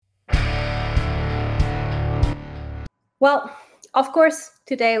Well, of course,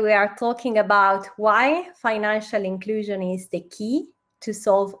 today we are talking about why financial inclusion is the key to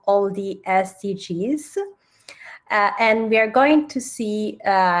solve all the SDGs. And we are going to see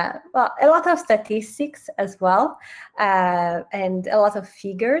a lot of statistics as well, and a lot of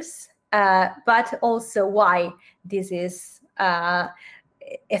figures, but also why this is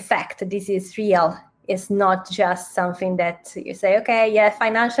this is real. It's not just something that you say, okay, yeah,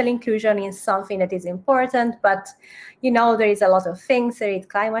 financial inclusion is something that is important, but there is a lot of things. There is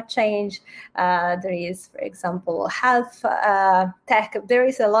climate change, there is, for example, health, tech. There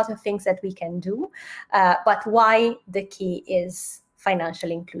is a lot of things that we can do, but why the key is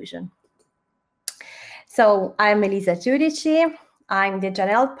financial inclusion. So I'm Elisa Giudici. I'm the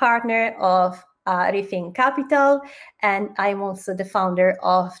general partner of Rethink Capital, and I'm also the founder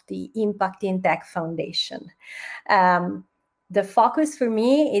of the Impact in Tech Foundation. The focus for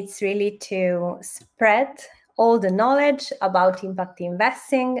me is really to spread all the knowledge about impact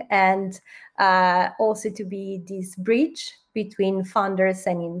investing, and also to be this bridge between funders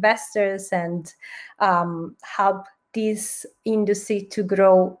and investors, and help this industry to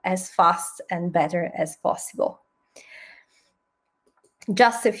grow as fast and better as possible.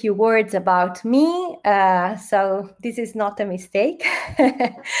 Just a few words about me. So this is not a mistake.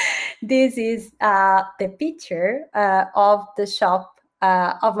 This is the picture of the shop,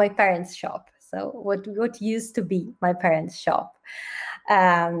 of my parents' shop. So what used to be my parents' shop.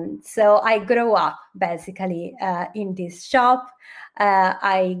 So I grew up basically in this shop.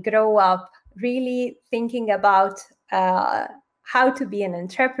 I grew up really thinking about how to be an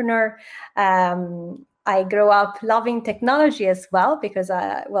entrepreneur. I grew up loving technology as well, because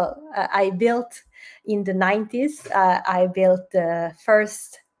I built in the 90s. I built the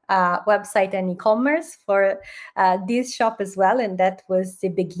first website and e-commerce for this shop as well, and that was the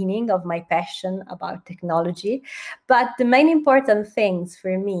beginning of my passion about technology. But the main important things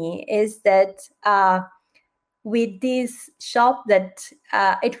for me is that with this shop, that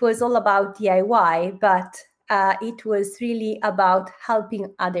it was all about DIY, but it was really about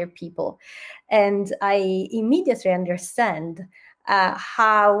helping other people. And I immediately understand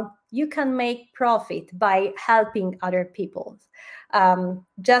how you can make profit by helping other people.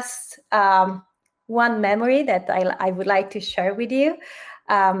 Just one memory that I would like to share with you.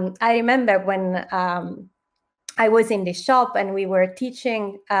 I remember when I was in the shop and we were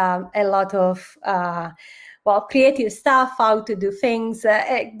teaching a lot of creative stuff, how to do things.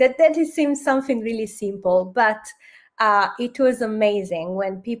 That seems something really simple, but it was amazing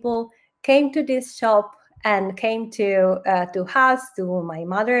when people came to this shop and came to us, to my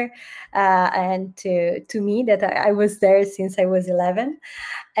mother, and to me, that I was there since I was 11,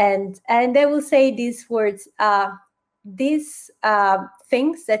 and they will say these words: these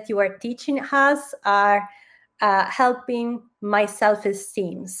things that you are teaching us are helping my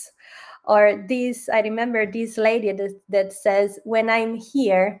self-esteem. Or this, I remember this lady that says, when I'm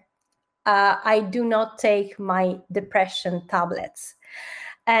here, I do not take my depression tablets.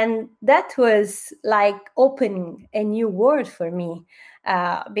 And that was like opening a new world for me,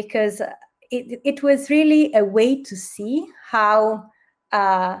 because it was really a way to see how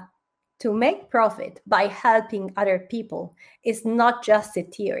to make profit by helping other people is not just a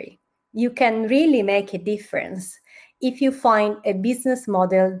theory. You can really make a difference if you find a business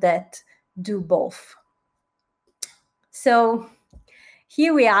model that do both. So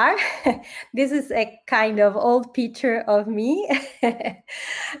here we are. This is a kind of old picture of me.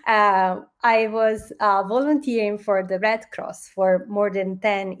 I was volunteering for the Red Cross for more than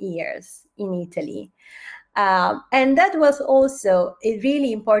 10 years in Italy. And that was also a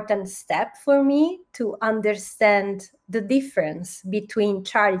really important step for me to understand the difference between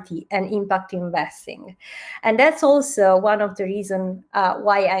charity and impact investing. And that's also one of the reasons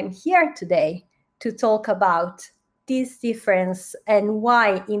why I'm here today, to talk about this difference and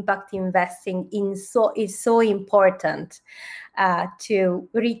why impact investing is so important to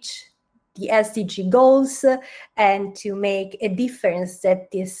reach the SDG goals and to make a difference that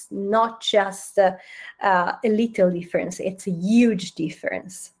is not just a little difference, it's a huge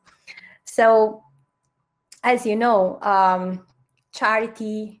difference. So, as you know,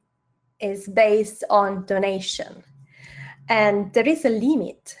 charity is based on donation, and there is a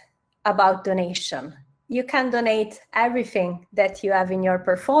limit about donation. You can donate everything that you have in your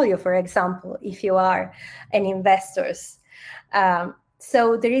portfolio, for example, if you are an investor.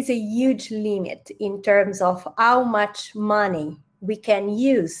 So there is a huge limit in terms of how much money we can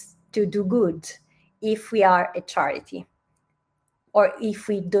use to do good if we are a charity or if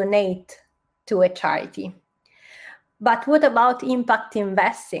we donate to a charity. But what about impact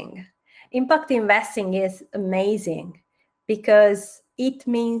investing? Impact investing is amazing because it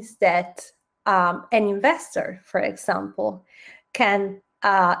means that an investor, for example, can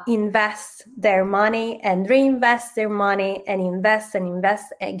invest their money and reinvest their money and invest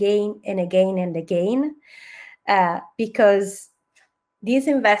again and again and again, because this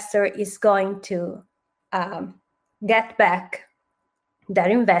investor is going to get back their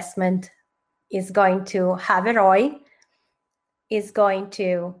investment, is going to have a ROI, is going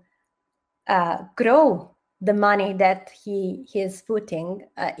to grow the money that he is putting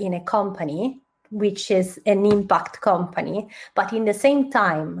in a company, which is an impact company, but in the same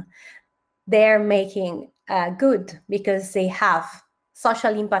time, they're making good because they have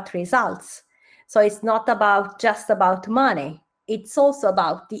social impact results. So it's not just about money. It's also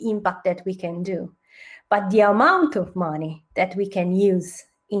about the impact that we can do. But the amount of money that we can use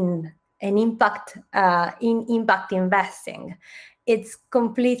in an impact investing, it's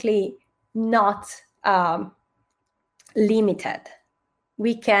completely not limited.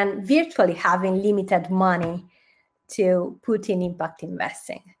 We can virtually have unlimited money to put in impact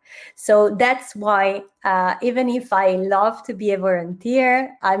investing. So that's why even if I love to be a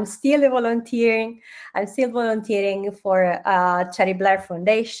volunteer, I'm still volunteering. I'm still volunteering for Cherry Blair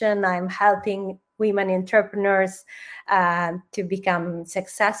Foundation. I'm helping women entrepreneurs to become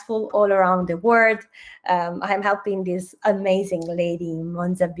successful all around the world. I'm helping this amazing lady in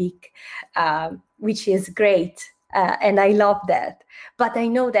Mozambique, which is great. And I love that. But I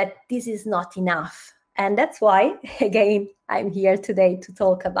know that this is not enough. And that's why, again, I'm here today to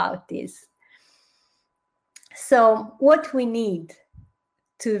talk about this. So what we need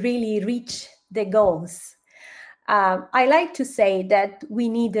to really reach the goals, I like to say that we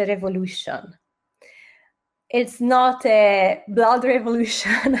need a revolution. It's not a blood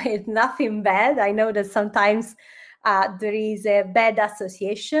revolution. It's nothing bad. I know that sometimes there is a bad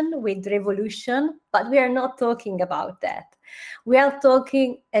association with revolution, but we are not talking about that. We are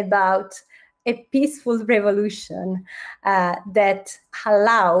talking about a peaceful revolution that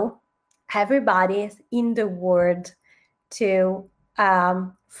allow everybody in the world to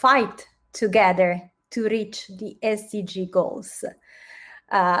fight together to reach the SDG goals.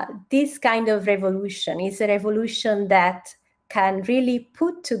 This kind of revolution is a revolution that can really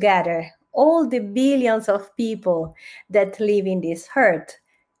put together all the billions of people that live in this earth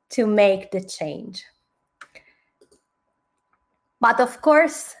to make the change. But of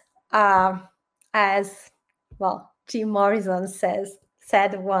course, as well, Jim Morrison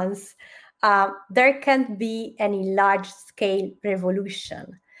said once, there can't be any large-scale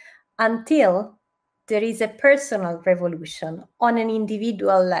revolution until there is a personal revolution on an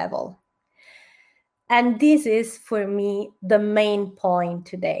individual level. And this is, for me, the main point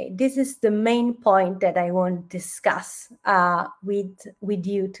today. This is the main point that I want to discuss with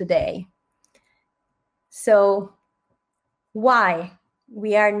you today. So why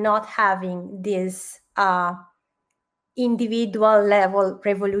we are not having this individual level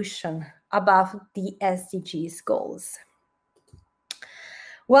revolution above the SDGs goals?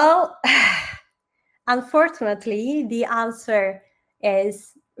 Well, unfortunately, the answer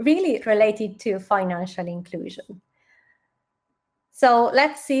is really related to financial inclusion. So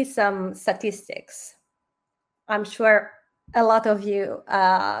let's see some statistics. I'm sure a lot of you,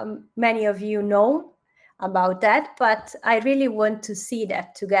 many of you know about that, but I really want to see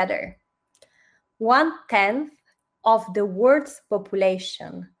that together. 1/10 of the world's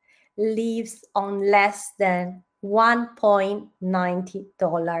population lives on less than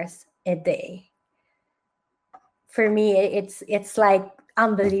 $1.90 a day. For me, it's like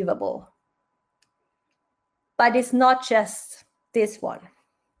unbelievable. But it's not just this one.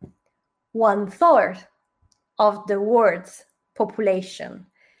 1/3 of the world's population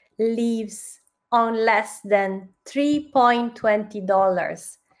lives on less than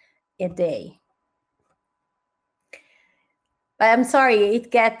 $3.20 a day. But I'm sorry,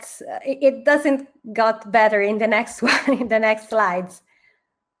 it doesn't get better in the next one, in the next slides.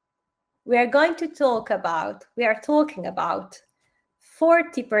 We are talking about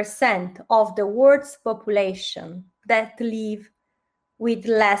 40% of the world's population that live with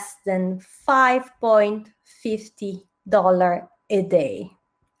less than $5.50 a day.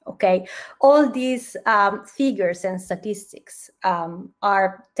 Okay, all these figures and statistics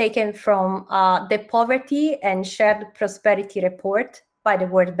are taken from the Poverty and Shared Prosperity Report by the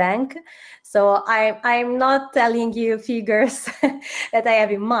World Bank. So I'm not telling you figures that I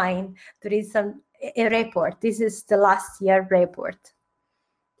have in mind. There is a report. This is the last year report.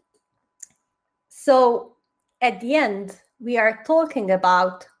 So at the end, we are talking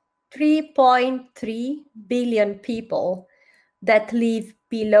about 3.3 billion people that live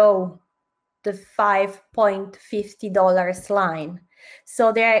below the $5.50 line.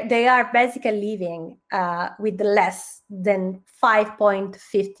 So they are basically living with less than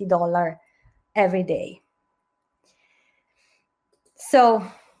 $5.50 every day. So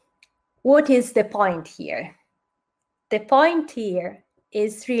what is the point here? The point here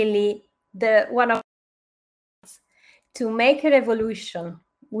is really to make a revolution,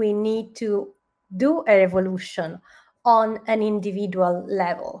 we need to do a revolution on an individual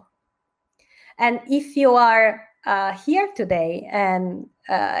level. And if you are here today, and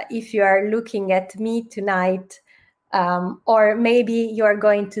if you are looking at me tonight, or maybe you are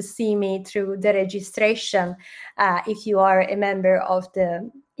going to see me through the registration, if you are a member of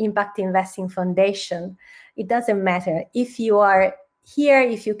the Impact Investing Foundation, it doesn't matter. If you are here,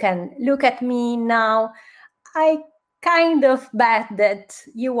 if you can look at me now, I kind of bet that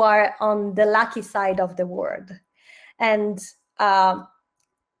you are on the lucky side of the world. And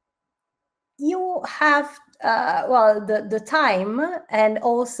you have, the time and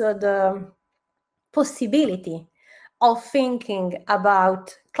also the possibility of thinking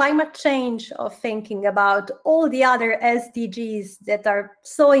about climate change, of thinking about all the other SDGs that are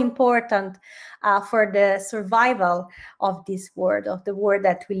so important for the survival of this world, of the world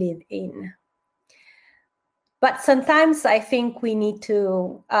that we live in. But sometimes I think we need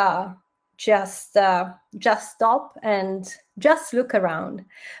to just stop and just look around,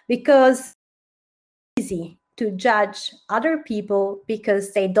 because it's easy to judge other people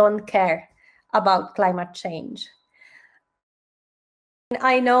because they don't care about climate change.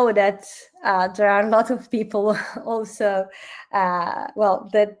 I know that there are a lot of people also,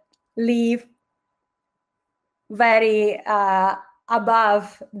 that live very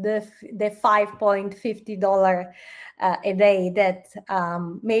above the $5.50 a day, that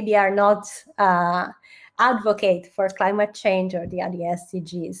maybe are not advocate for climate change or the other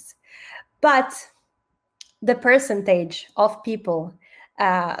SDGs. But the percentage of people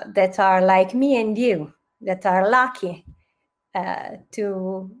that are like me and you, that are lucky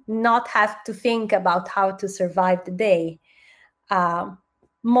to not have to think about how to survive the day,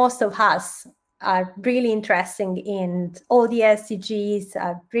 most of us are really interested in all the SDGs,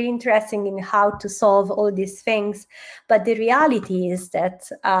 are really interested in how to solve all these things. But the reality is that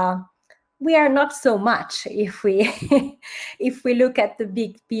we are not so much if we if we look at the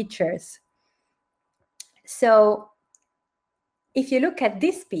big pictures. So if you look at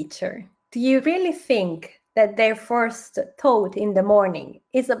this picture, do you really think that their first thought in the morning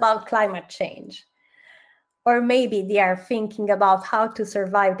is about climate change? Or maybe they are thinking about how to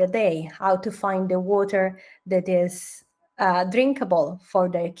survive the day, how to find the water that is drinkable for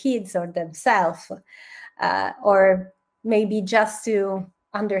their kids or themselves, or maybe just to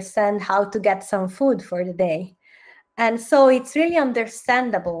understand how to get some food for the day. And so it's really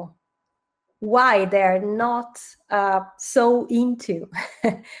understandable why they're not so into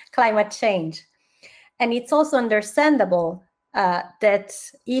climate change. And it's also understandable that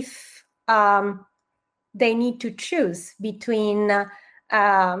if they need to choose between,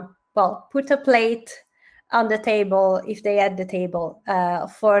 put a plate on the table, if they at the table,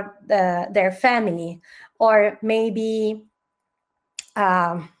 for their family, or maybe,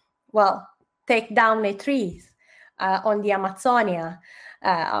 take down a tree on the Amazonia,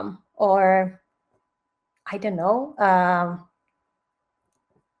 or I don't know,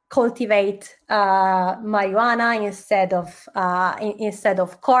 cultivate marijuana instead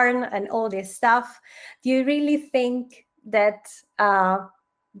of corn and all this stuff. Do you really think that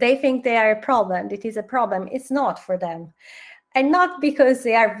they think they are a problem? It is a problem. It's not for them, and not because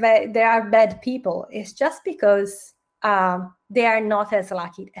they are bad people. It's just because they are not as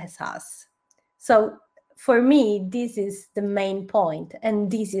lucky as us. So for me, this is the main point,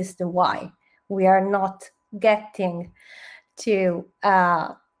 and this is the why we are not getting to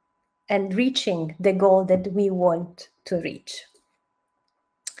and reaching the goal that we want to reach.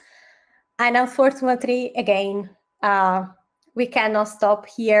 And unfortunately, again, we cannot stop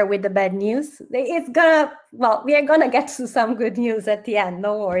here with the bad news. We are gonna get to some good news at the end,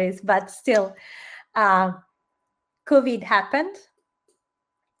 no worries, but still, COVID happened.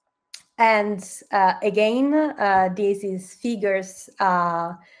 And again, this is figures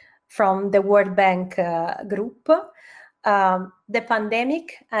from the World Bank group. The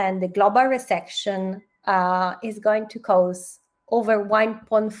pandemic and the global recession is going to cause over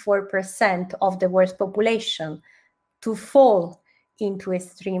 1.4% of the world's population to fall into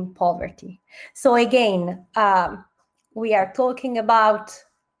extreme poverty. So again, we are talking about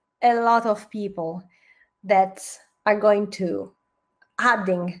a lot of people that are going to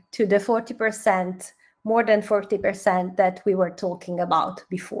adding to the 40%, more than 40% that we were talking about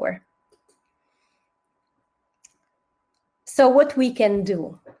before. So what we can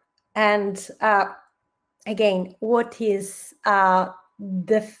do, and again, what is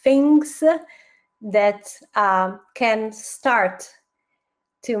the things that can start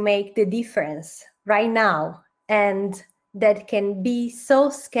to make the difference right now, and that can be so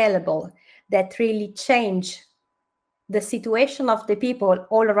scalable that really change the situation of the people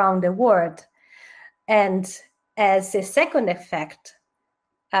all around the world. And as a second effect,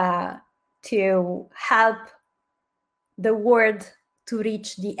 to help the world to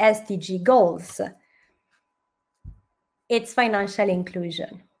reach the SDG goals, it's financial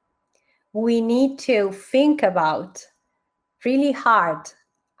inclusion. We need to think about really hard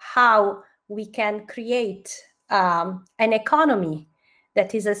how we can create an economy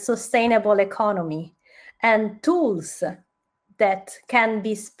that is a sustainable economy, and tools that can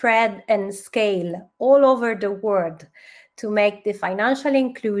be spread and scale all over the world to make the financial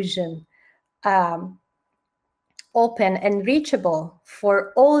inclusion open and reachable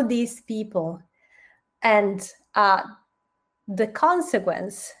for all these people. And the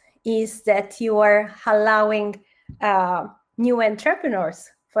consequence is that you are allowing new entrepreneurs,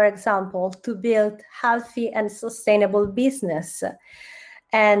 for example, to build healthy and sustainable business.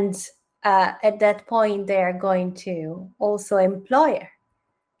 And at that point, they are going to also employ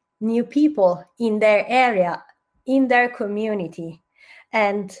new people in their area, in their community.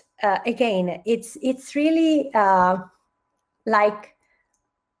 And again, it's really like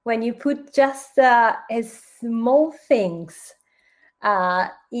when you put just small things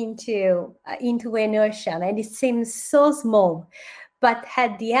into an ocean, and it seems so small, but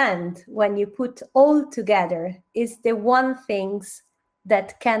at the end, when you put all together, is the one things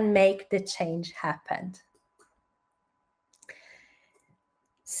that can make the change happen.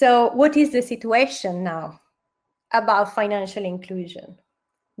 So what is the situation now about financial inclusion?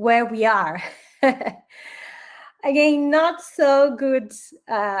 Where we are? Again, not so good,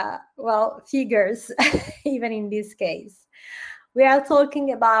 figures, even in this case. We are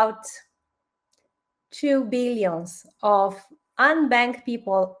talking about 2 billion of unbanked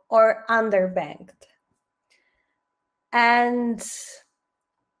people or underbanked. And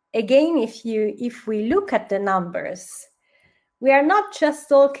again, if we look at the numbers, we are not just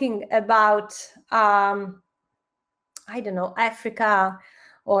talking about, Africa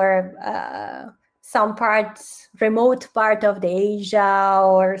or some remote part of the Asia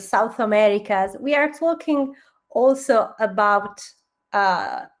or South America. We are talking also about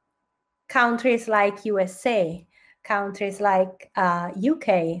countries like USA, countries like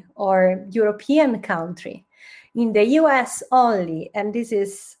UK or European country. In the US only, and this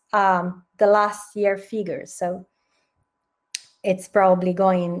is the last year figure, so it's probably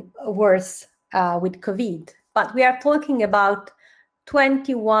going worse with COVID. But we are talking about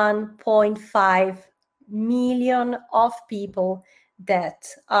 21.5 million of people that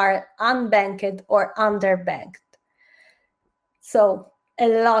are unbanked or underbanked. So a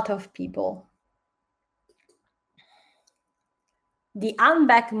lot of people. The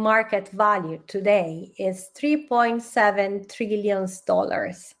unbanked market value today is $3.7 trillion.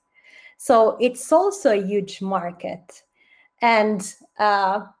 So it's also a huge market. And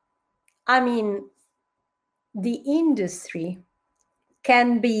the industry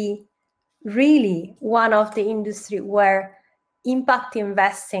can be really one of the industry where impact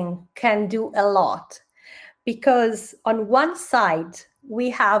investing can do a lot. Because on one side, we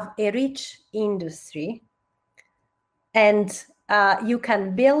have a rich industry, and you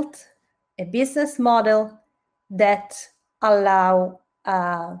can build a business model that allow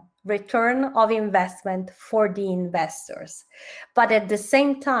return of investment for the investors. But at the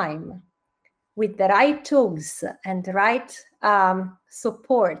same time, with the right tools and the right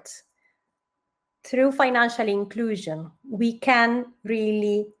support through financial inclusion, we can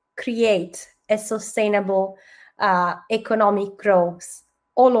really create a sustainable economic growth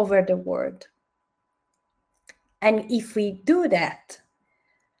all over the world. And if we do that,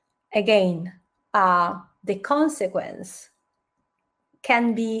 again, the consequence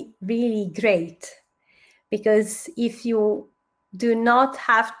can be really great, because if you do not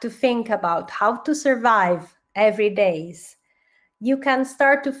have to think about how to survive every day, you can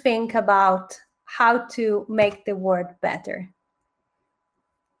start to think about how to make the world better.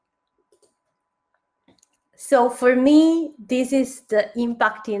 So for me, this is the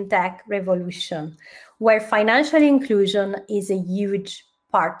impact in tech revolution, where financial inclusion is a huge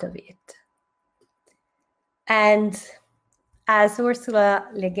part of it. And as Ursula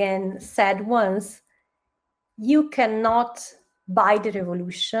Le Guin said once, you cannot buy the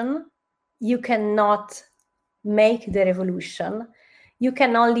revolution, you cannot make the revolution, you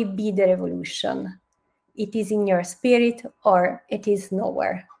can only be the revolution. it is in your spirit or it is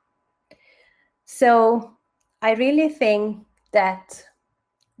nowhere. So I really think that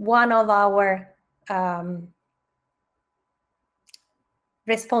one of our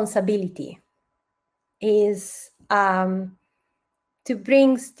responsibility is to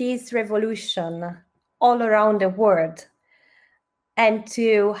bring this revolution all around the world and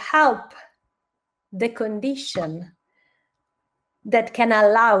to help the condition that can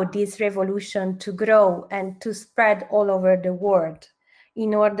allow this revolution to grow and to spread all over the world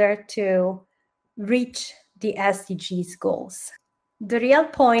in order to reach the SDGs goals. The real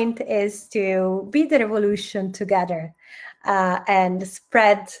point is to be the revolution together and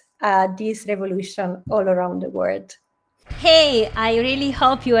spread this revolution all around the world. Hey, I really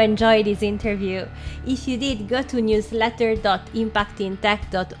hope you enjoyed this interview. If you did, go to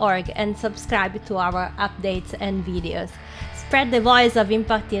newsletter.impactintech.org and subscribe to our updates and videos. Spread the voice of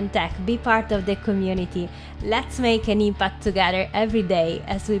Impact in Tech, be part of the community. Let's make an impact together every day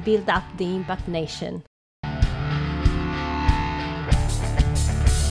as we build up the Impact Nation.